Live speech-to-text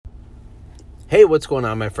Hey, what's going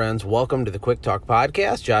on, my friends? Welcome to the Quick Talk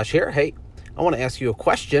Podcast. Josh here. Hey, I want to ask you a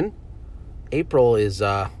question. April is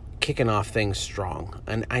kicking off things strong.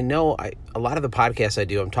 And I know a lot of the podcasts I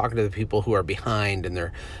do, I'm talking to the people who are behind and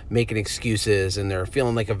they're making excuses and they're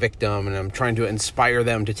feeling like a victim, and I'm trying to inspire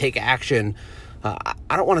them to take action. I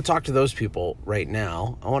don't want to talk to those people right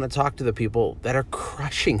now. I want to talk to the people that are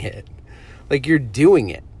crushing it. Like, you're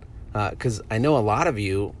doing it. Because I know a lot of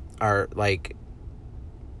you are like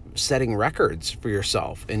setting records for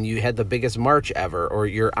yourself, and you had the biggest March ever, or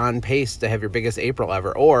you're on pace to have your biggest April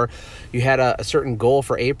ever, or you had a certain goal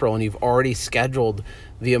for April and you've already scheduled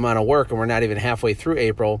the amount of work and we're not even halfway through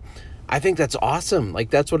April. I think that's awesome. Like,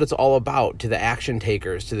 that's what it's all about, to the action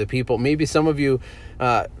takers, to the people. Maybe some of you,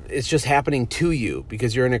 it's just happening to you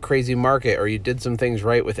because you're in a crazy market, or you did some things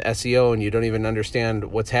right with SEO and you don't even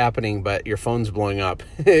understand what's happening, but your phone's blowing up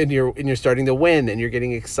and you're starting to win and you're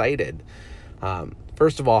getting excited.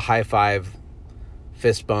 First of all, high five,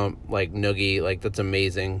 fist bump, like noogie, like that's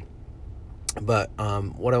amazing. But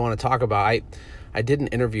what I want to talk about, I did an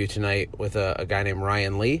interview tonight with a guy named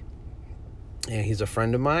Ryan Lee, and he's a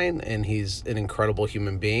friend of mine, and he's an incredible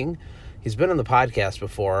human being. He's been on the podcast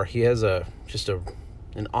before. He has an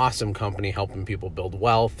awesome company helping people build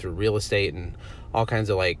wealth through real estate and all kinds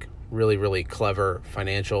of like really, really clever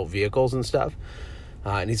financial vehicles and stuff.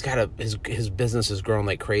 And he's got his business has grown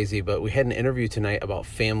like crazy, but we had an interview tonight about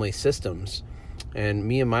family systems, and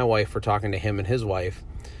me and my wife were talking to him and his wife,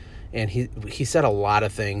 and he said a lot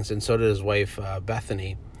of things, and so did his wife,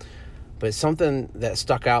 Bethany, but something that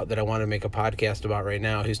stuck out that I want to make a podcast about right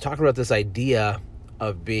now. He's talking about this idea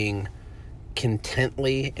of being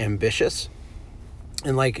contently ambitious.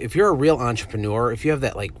 And like, if you're a real entrepreneur, if you have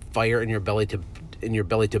that like fire in your belly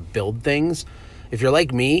to build things, if you're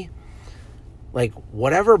like me, like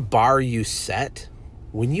whatever bar you set,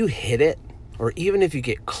 when you hit it, or even if you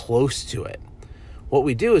get close to it, what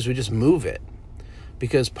we do is we just move it.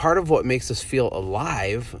 Because part of what makes us feel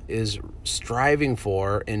alive is striving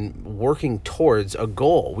for and working towards a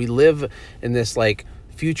goal. We live in this like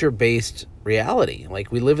future-based reality. Like,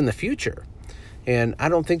 we live in the future. And I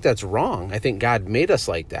don't think that's wrong. I think God made us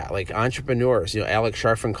like that, like entrepreneurs. Alex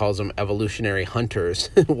Sharfin calls them evolutionary hunters.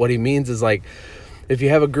 What he means is, like, if you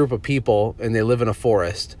have a group of people and they live in a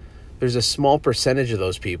forest, there's a small percentage of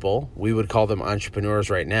those people, we would call them entrepreneurs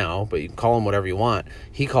right now, but you can call them whatever you want.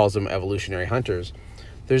 He calls them evolutionary hunters.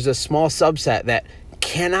 There's a small subset that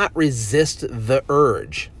cannot resist the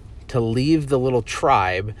urge to leave the little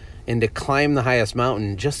tribe and to climb the highest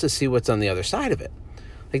mountain just to see what's on the other side of it.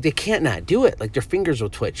 Like, they can't not do it. Like, their fingers will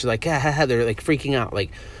twitch. Like, they're like freaking out.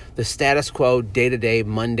 Like, the status quo, day-to-day,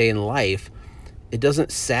 mundane life, it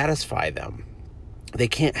doesn't satisfy them. They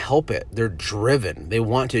can't help it. They're driven. They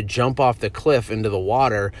want to jump off the cliff into the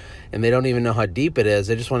water, and they don't even know how deep it is.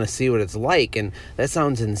 They just want to see what it's like. And that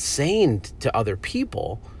sounds insane to other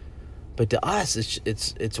people, but to us,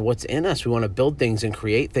 it's what's in us. We want to build things and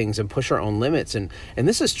create things and push our own limits. And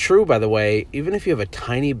this is true, by the way, even if you have a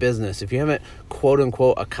tiny business, if you haven't quote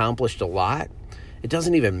unquote accomplished a lot, it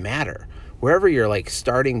doesn't even matter. Wherever your like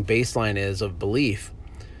starting baseline is of belief,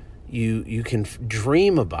 you can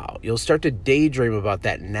dream about. You'll start to daydream about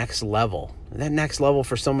that next level. And that next level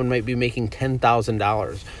for someone might be making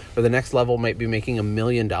 $10,000, or the next level might be making $1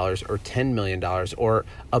 million or $10 million or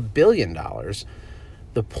 $1 billion.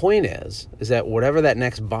 The point is that whatever that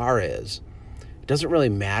next bar is, it doesn't really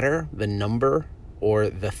matter the number or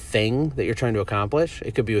the thing that you're trying to accomplish.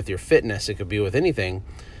 It could be with your fitness. It could be with anything.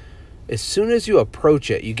 As soon as you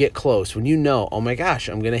approach it, you get close. When you know, oh my gosh,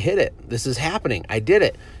 I'm going to hit it. This is happening. I did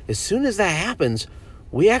it. As soon as that happens,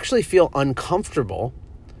 we actually feel uncomfortable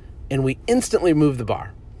and we instantly move the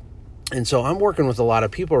bar. And so I'm working with a lot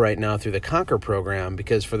of people right now through the Conquer program,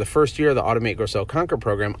 because for the first year of the Automate, Grow, Sell, Conquer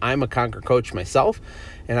program, I'm a Conquer coach myself,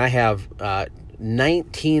 and I have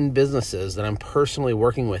 19 businesses that I'm personally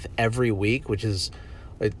working with every week, which is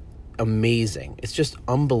amazing. It's just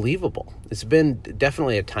unbelievable. It's been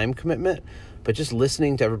definitely a time commitment, but just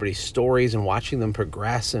listening to everybody's stories and watching them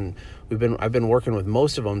progress. And I've been working with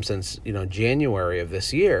most of them since, January of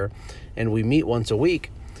this year, and we meet once a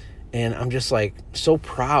week. And I'm just like so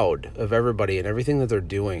proud of everybody and everything that they're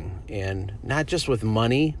doing, and not just with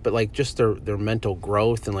money, but like just their mental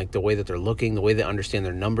growth and like the way that they're looking, the way they understand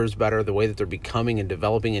their numbers better, the way that they're becoming and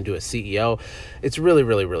developing into a CEO. It's really,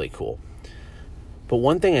 really, really cool. But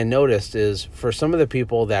one thing I noticed is, for some of the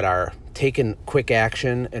people that are taking quick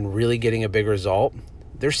action and really getting a big result,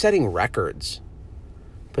 they're setting records.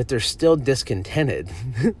 but they're still discontented.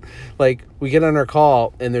 Like, we get on our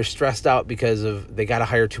call and they're stressed out because of they got to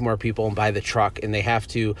hire 2 more people and buy the truck, and they have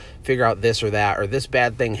to figure out this or that, or this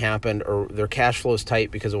bad thing happened, or their cash flow is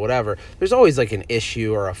tight because of whatever. There's always like an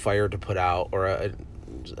issue or a fire to put out, or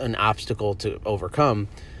an obstacle to overcome,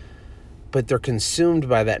 but they're consumed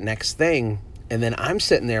by that next thing. And then I'm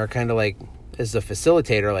sitting there kind of like, as the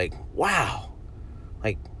facilitator, like, wow,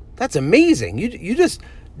 like, that's amazing. You just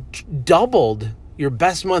doubled your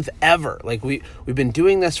best month ever. Like, we've been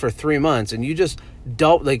doing this for 3 months, and you just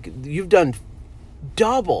you've done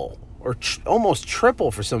double or almost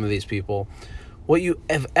triple for some of these people what you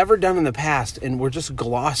have ever done in the past, and we're just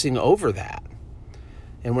glossing over that.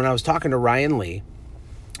 And when I was talking to Ryan Lee,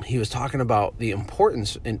 he was talking about the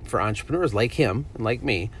importance for entrepreneurs like him and like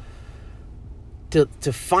me to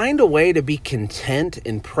find a way to be content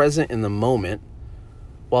and present in the moment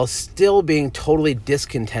while still being totally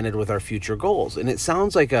discontented with our future goals. And it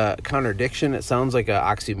sounds like a contradiction. It sounds like an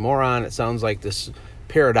oxymoron. It sounds like this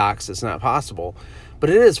paradox that's not possible. But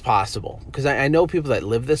it is possible, because I know people that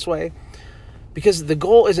live this way. Because the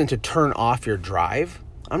goal isn't to turn off your drive.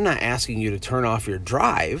 I'm not asking you to turn off your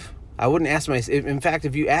drive. I wouldn't ask in fact,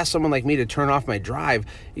 if you ask someone like me to turn off my drive,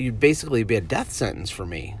 you'd basically be a death sentence for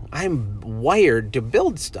me. I'm wired to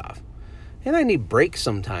build stuff. And I need breaks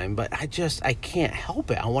sometime, but I can't help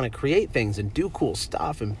it. I want to create things and do cool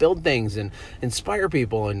stuff and build things and inspire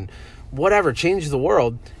people and whatever, change the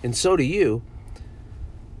world. And so do you.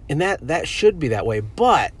 And that should be that way.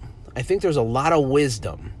 But I think there's a lot of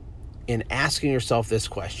wisdom in asking yourself this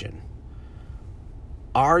question.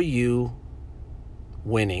 Are you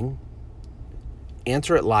winning?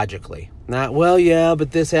 Answer it logically. Not, well, yeah,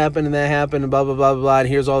 but this happened and that happened and blah, blah, blah, blah, and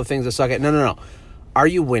here's all the things that suck at. No. Are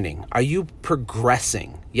you winning? Are you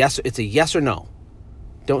progressing? Yes, it's a yes or no.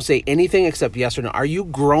 Don't say anything except yes or no. Are you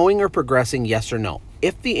growing or progressing? Yes or no.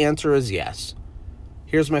 If the answer is yes,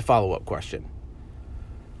 here's my follow-up question.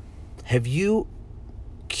 Have you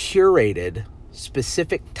curated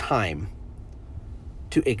specific time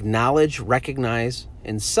to acknowledge, recognize,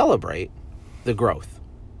 and celebrate the growth?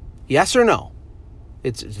 Yes or no?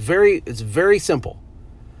 It's very simple.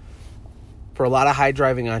 For a lot of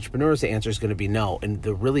high-driving entrepreneurs, the answer is going to be no. And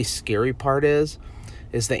the really scary part is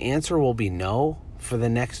the answer will be no for the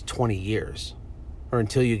next 20 years, or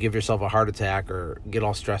until you give yourself a heart attack or get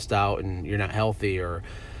all stressed out and you're not healthy, or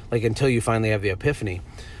like until you finally have the epiphany.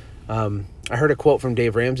 I heard a quote from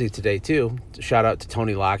Dave Ramsey today too. Shout out to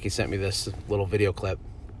Tony Locke. He sent me this little video clip,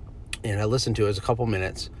 and I listened to it. It was a couple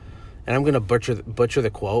minutes, and I'm going to butcher the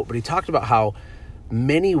quote, but he talked about how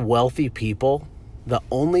many wealthy people, the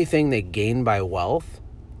only thing they gain by wealth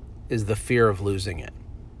is the fear of losing it.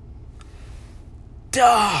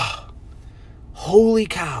 Duh! Holy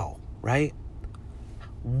cow, right?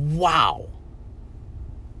 Wow.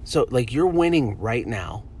 So, like, you're winning right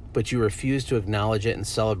now, but you refuse to acknowledge it and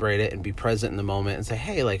celebrate it and be present in the moment and say,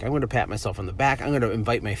 hey, like, I'm going to pat myself on the back. I'm going to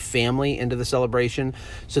invite my family into the celebration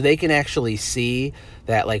so they can actually see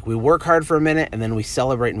that, like, we work hard for a minute and then we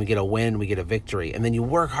celebrate and we get a win, we get a victory. And then you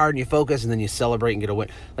work hard and you focus and then you celebrate and get a win.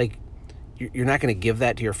 Like, you're not going to give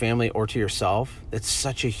that to your family or to yourself. It's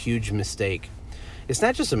such a huge mistake. It's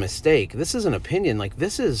not just a mistake. This is an opinion. Like,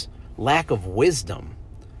 this is lack of wisdom.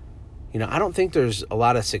 You know, I don't think there's a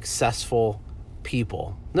lot of successful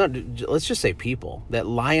people, no, let's just say people, that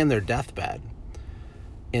lie on their deathbed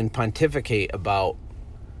and pontificate about,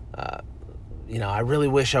 I really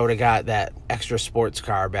wish I would have got that extra sports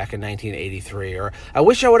car back in 1983, or I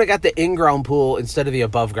wish I would have got the in-ground pool instead of the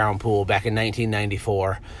above-ground pool back in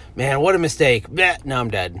 1994. Man, what a mistake. Now I'm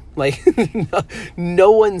dead. Like,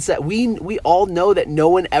 no one said, we all know that no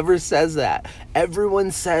one ever says that.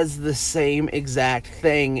 Everyone says the same exact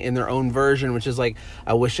thing in their own version, which is like,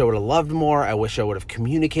 I wish I would have loved more. I wish I would have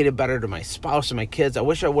communicated better to my spouse and my kids. I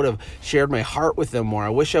wish I would have shared my heart with them more. I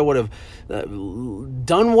wish I would have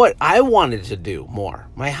done what I wanted to do more.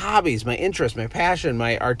 My hobbies, my interests, my passion,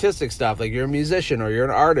 my artistic stuff. Like, you're a musician or you're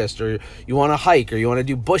an artist or you want to hike or you want to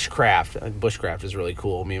do bushcraft. Bushcraft is really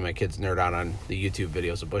cool. Me and my kids nerd out on the YouTube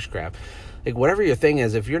videos of bushcraft. Like, whatever your thing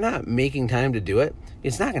is, if you're not making time to do it,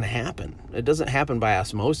 it's not going to happen. It doesn't happen by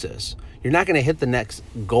osmosis. You're not going to hit the next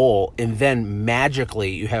goal and then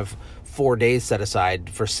magically you have 4 days set aside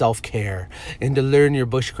for self-care and to learn your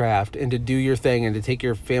bushcraft and to do your thing and to take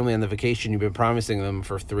your family on the vacation you've been promising them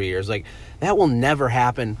for 3 years. Like, that will never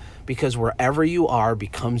happen, because wherever you are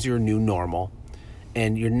becomes your new normal,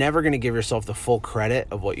 and you're never going to give yourself the full credit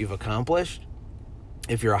of what you've accomplished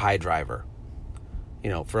if you're a high driver. You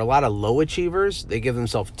know, for a lot of low achievers, they give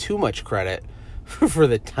themselves too much credit for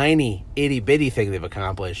the tiny itty bitty thing they've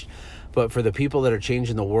accomplished. But for the people that are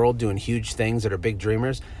changing the world, doing huge things, that are big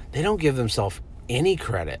dreamers, they don't give themselves any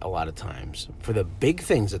credit a lot of times for the big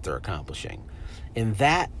things that they're accomplishing. And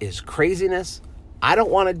that is craziness. I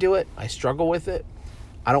don't want to do it. I struggle with it.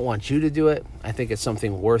 I don't want you to do it. I think it's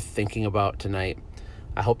something worth thinking about tonight.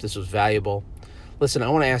 I hope this was valuable. Listen, I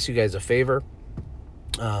want to ask you guys a favor.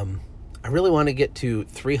 I really want to get to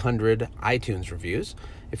 300 iTunes reviews.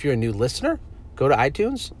 If you're a new listener, go to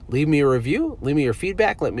iTunes, leave me a review, leave me your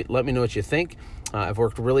feedback, let me know what you think. I've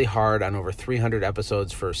worked really hard on over 300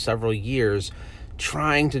 episodes for several years,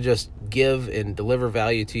 trying to just give and deliver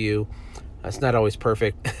value to you. It's not always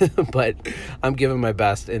perfect, but I'm giving my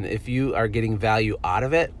best. And if you are getting value out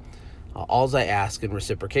of it, all I ask in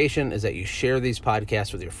reciprocation is that you share these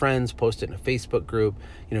podcasts with your friends, post it in a Facebook group,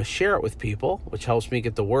 share it with people, which helps me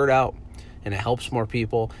get the word out and it helps more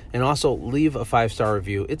people. And also leave a 5-star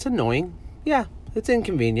review. It's annoying. Yeah, it's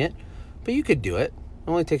inconvenient, but you could do it. It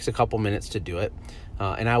only takes a couple minutes to do it.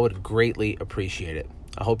 And I would greatly appreciate it.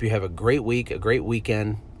 I hope you have a great week, a great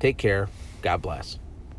weekend. Take care. God bless.